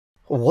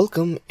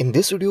Welcome. In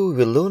this video, we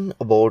will learn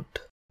about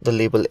the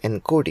label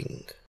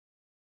encoding.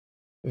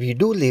 We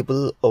do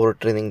label our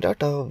training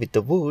data with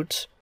the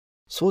words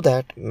so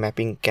that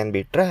mapping can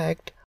be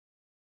tracked.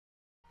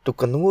 To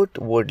convert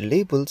word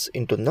labels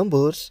into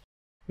numbers,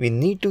 we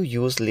need to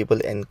use label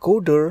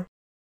encoder.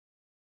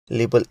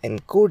 Label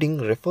encoding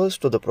refers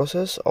to the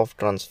process of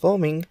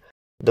transforming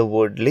the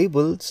word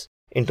labels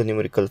into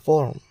numerical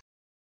form.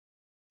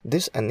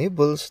 This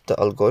enables the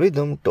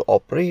algorithm to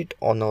operate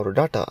on our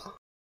data.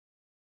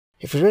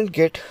 If you don't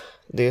get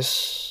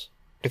this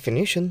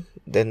definition,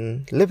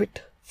 then leave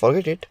it,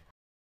 forget it.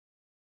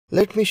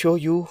 Let me show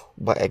you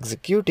by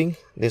executing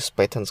this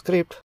Python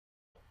script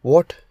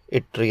what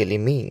it really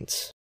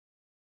means.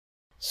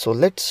 So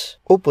let's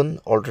open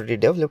already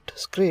developed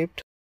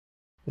script,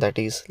 that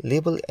is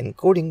label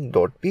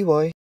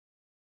encoding.py,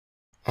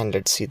 and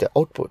let's see the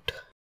output.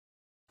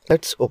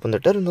 Let's open the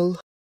terminal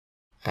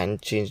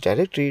and change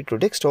directory to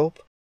desktop.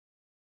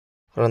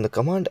 Run the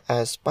command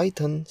as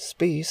python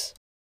space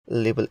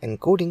label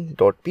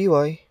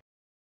encoding.py.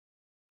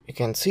 You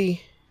can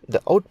see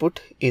the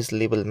output is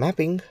label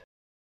mapping.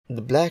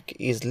 The black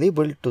is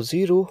labeled to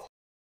 0,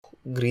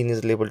 green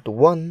is labeled to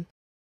 1,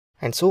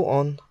 and so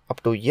on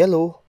up to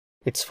yellow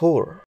it's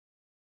 4.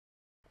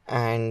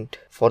 And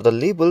for the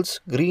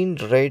labels green,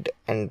 red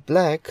and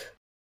black,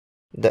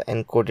 the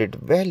encoded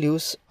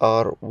values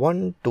are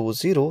 1 to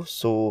 0.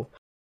 So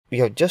we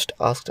have just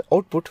asked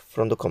output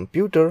from the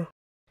computer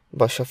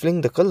by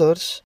shuffling the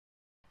colors.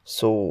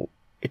 So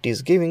it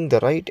is giving the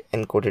right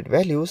encoded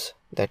values,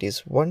 that is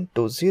 1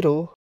 to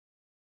 0.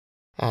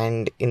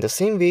 And in the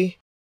same way,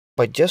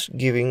 by just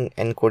giving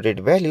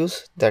encoded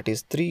values, that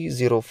is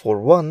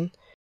 3041,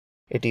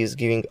 it is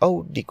giving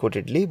out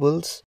decoded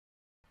labels,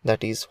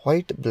 that is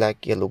white,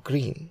 black, yellow,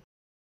 green.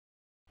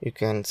 You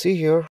can see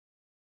here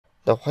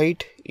the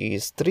white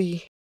is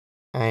 3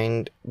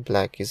 and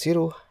black is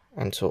 0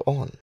 and so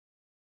on.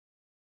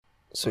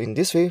 So in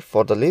this way,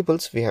 for the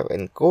labels we have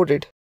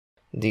encoded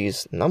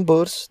these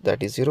numbers,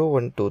 that is 0,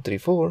 1, 2, 3,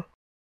 4.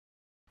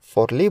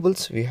 For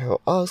labels we have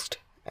asked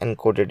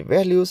encoded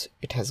values,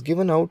 it has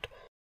given out,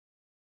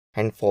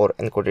 and for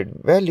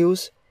encoded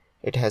values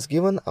it has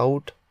given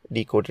out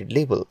decoded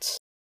labels.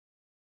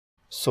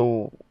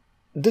 So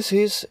this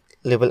is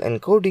label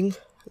encoding.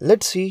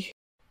 Let's see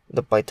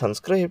the Python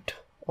script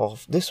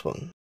of this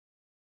one.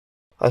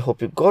 I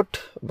hope you got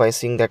by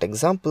seeing that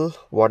example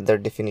what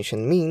that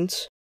definition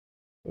means,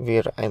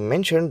 where I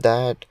mentioned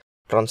that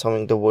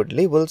transforming the word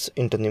labels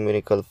into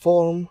numerical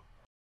form,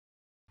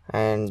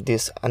 and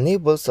this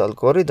enables the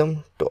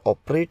algorithm to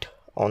operate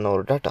on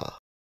our data.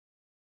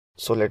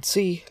 So let's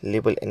see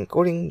label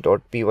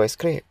encoding.py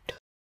script.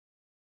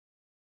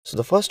 So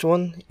the first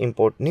one,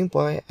 import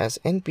numpy as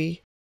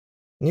np.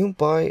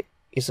 Numpy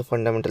is a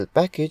fundamental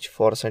package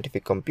for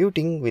scientific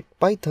computing with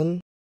Python.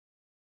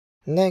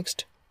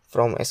 Next,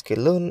 from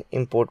sklearn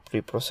import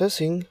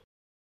preprocessing,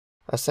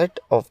 a set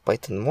of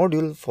Python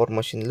module for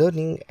machine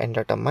learning and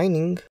data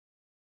mining.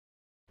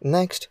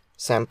 Next,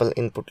 sample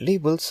input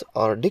labels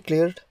are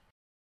declared,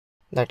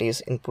 that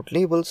is input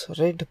labels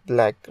red,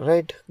 black,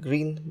 red,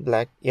 green,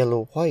 black,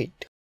 yellow,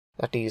 white.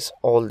 That is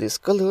all these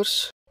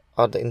colors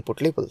are the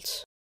input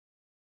labels.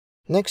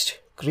 Next,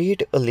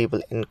 create a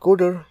label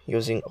encoder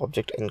using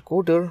object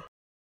encoder.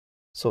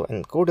 So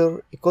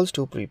encoder equals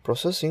to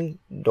preprocessing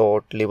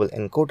dot label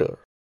encoder,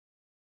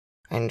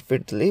 and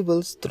fit the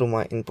labels through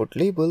my input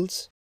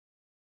labels,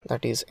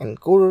 that is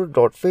encoder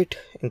dot fit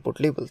input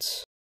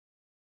labels.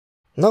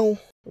 Now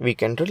we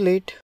can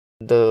relate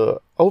the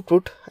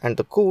output and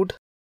the code.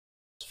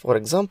 For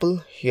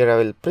example, here I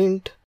will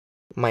print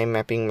my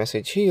mapping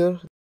message here,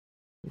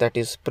 that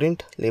is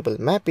print label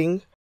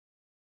mapping.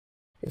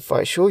 If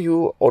I show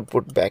you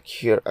output back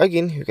here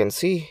again, you can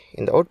see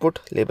in the output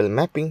label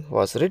mapping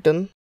was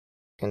written.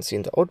 You can see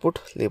in the output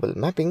label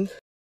mapping.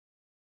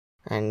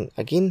 And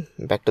again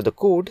back to the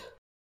code.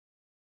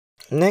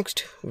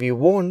 Next we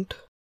want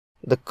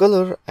the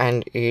color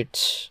and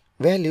its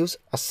values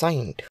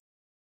assigned.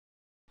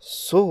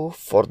 So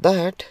for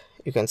that,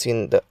 you can see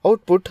in the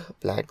output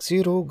black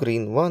 0,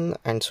 green 1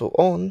 and so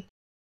on.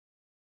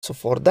 So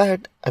for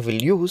that I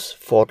will use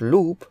for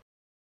loop,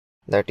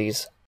 that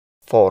is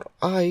for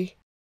I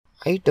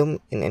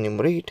item in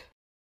enumerate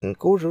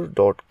encoder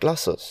dot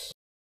classes,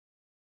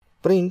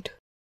 print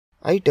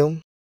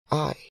item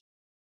I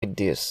with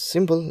this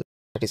symbol,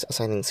 that is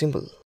assigning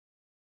symbol.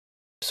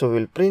 So we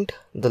will print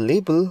the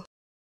label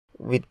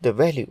with the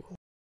value.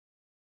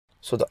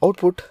 So the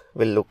output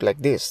will look like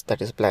this,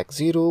 that is black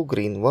 0,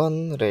 green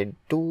 1, red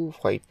 2,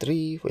 white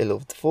 3,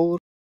 yellow 4.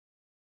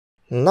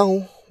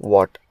 Now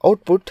what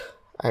output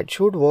I had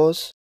showed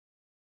was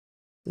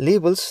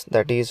labels,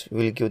 that is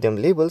we will give them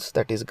labels,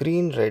 that is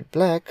green, red,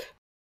 black,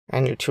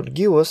 and it should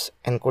give us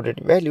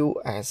encoded value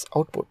as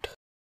output.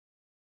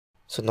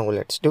 So now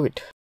let's do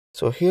it.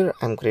 So here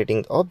I'm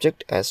creating the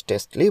object as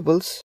test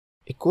labels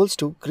equals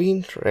to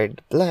green,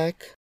 red,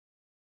 black.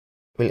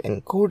 We'll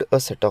encode a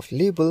set of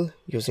label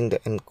using the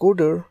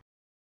encoder.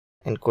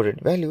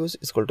 Encoded values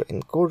is equal to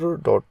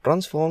encoder dot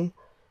transform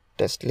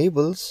test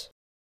labels.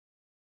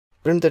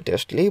 print the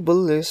test label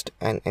list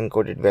and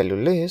encoded value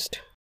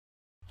list.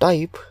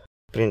 Type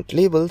print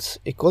labels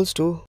equals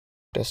to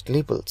test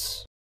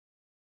labels.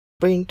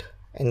 Print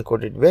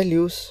encoded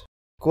values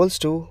equals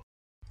to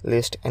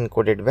list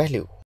encoded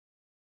value.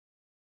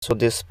 So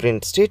this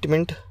print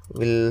statement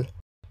will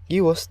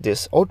give us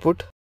this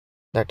output,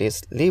 that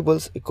is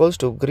labels equals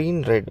to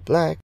green, red,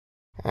 black,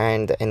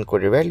 and the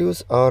encoded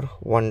values are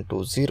 1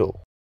 to 0.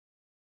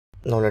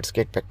 Now let's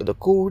get back to the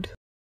code.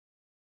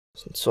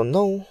 So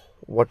now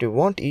what we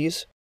want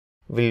is,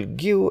 we'll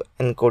give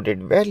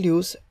encoded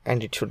values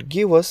and it should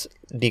give us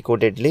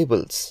decoded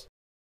labels.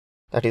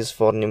 That is,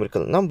 for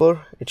numerical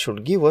number, it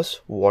should give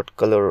us what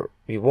color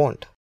we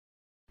want.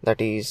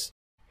 That is,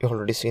 you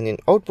already seen in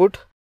output.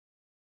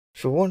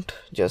 If you want,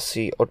 just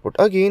see output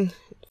again.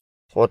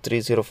 For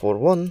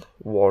 3041,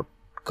 what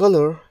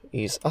color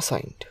is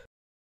assigned.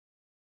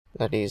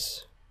 That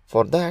is,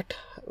 for that,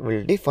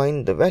 we'll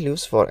define the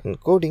values for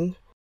encoding.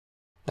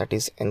 That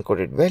is,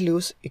 encoded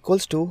values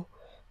equals to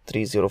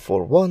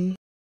 3041.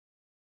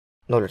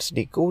 Now let's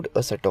decode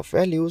a set of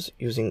values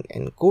using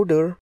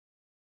encoder.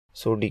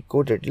 So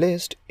decoded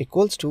list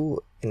equals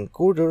to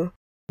encoder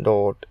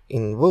dot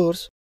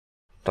inverse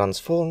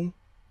transform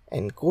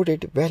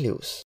encoded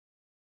values.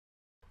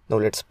 Now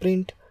let's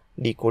print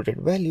decoded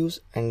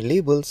values and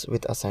labels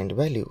with assigned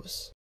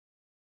values.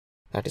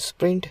 That is,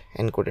 print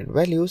encoded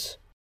values,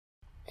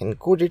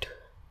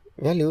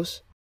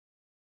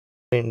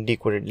 print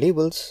decoded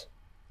labels,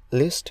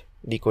 list,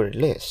 decoded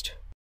list.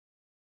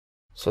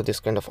 So this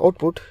kind of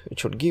output it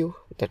should give,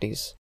 that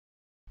is,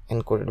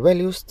 encoded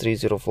values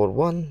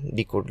 3041,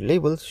 decoded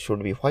labels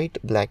should be white,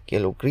 black,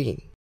 yellow,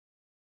 green.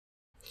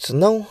 So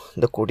now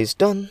the code is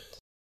done.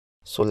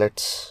 So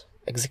let's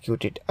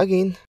execute it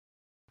again.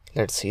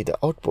 Let's see the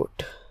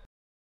output.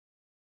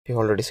 You've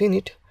already seen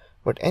it,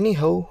 but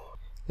anyhow,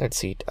 let's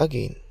see it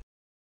again.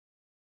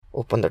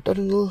 Open the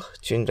terminal,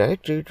 change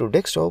directory to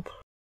desktop,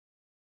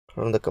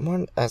 run the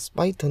command as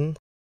python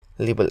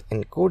label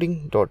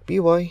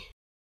encoding.py.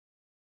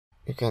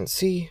 You can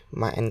see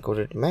my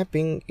encoded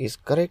mapping is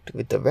correct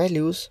with the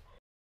values,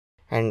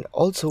 and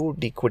also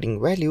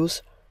decoding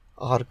values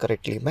are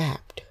correctly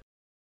mapped.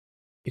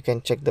 You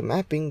can check the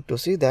mapping to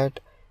see that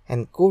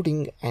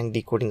encoding and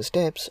decoding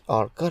steps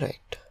are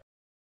correct.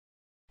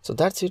 So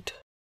that's it,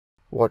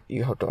 what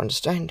you have to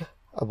understand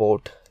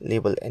about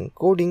label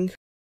encoding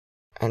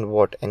and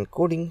what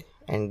encoding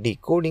and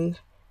decoding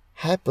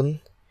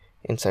happen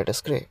inside a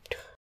script.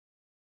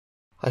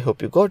 I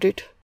hope you got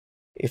it.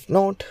 If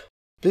not,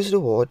 please do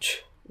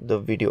watch the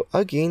video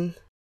again.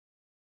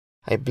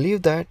 I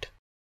believe that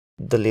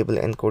the label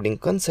encoding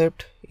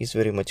concept is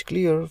very much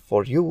clear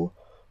for you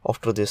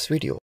after this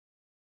video.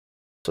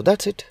 So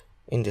that's it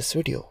in this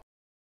video.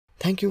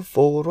 Thank you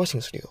for watching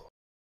this video.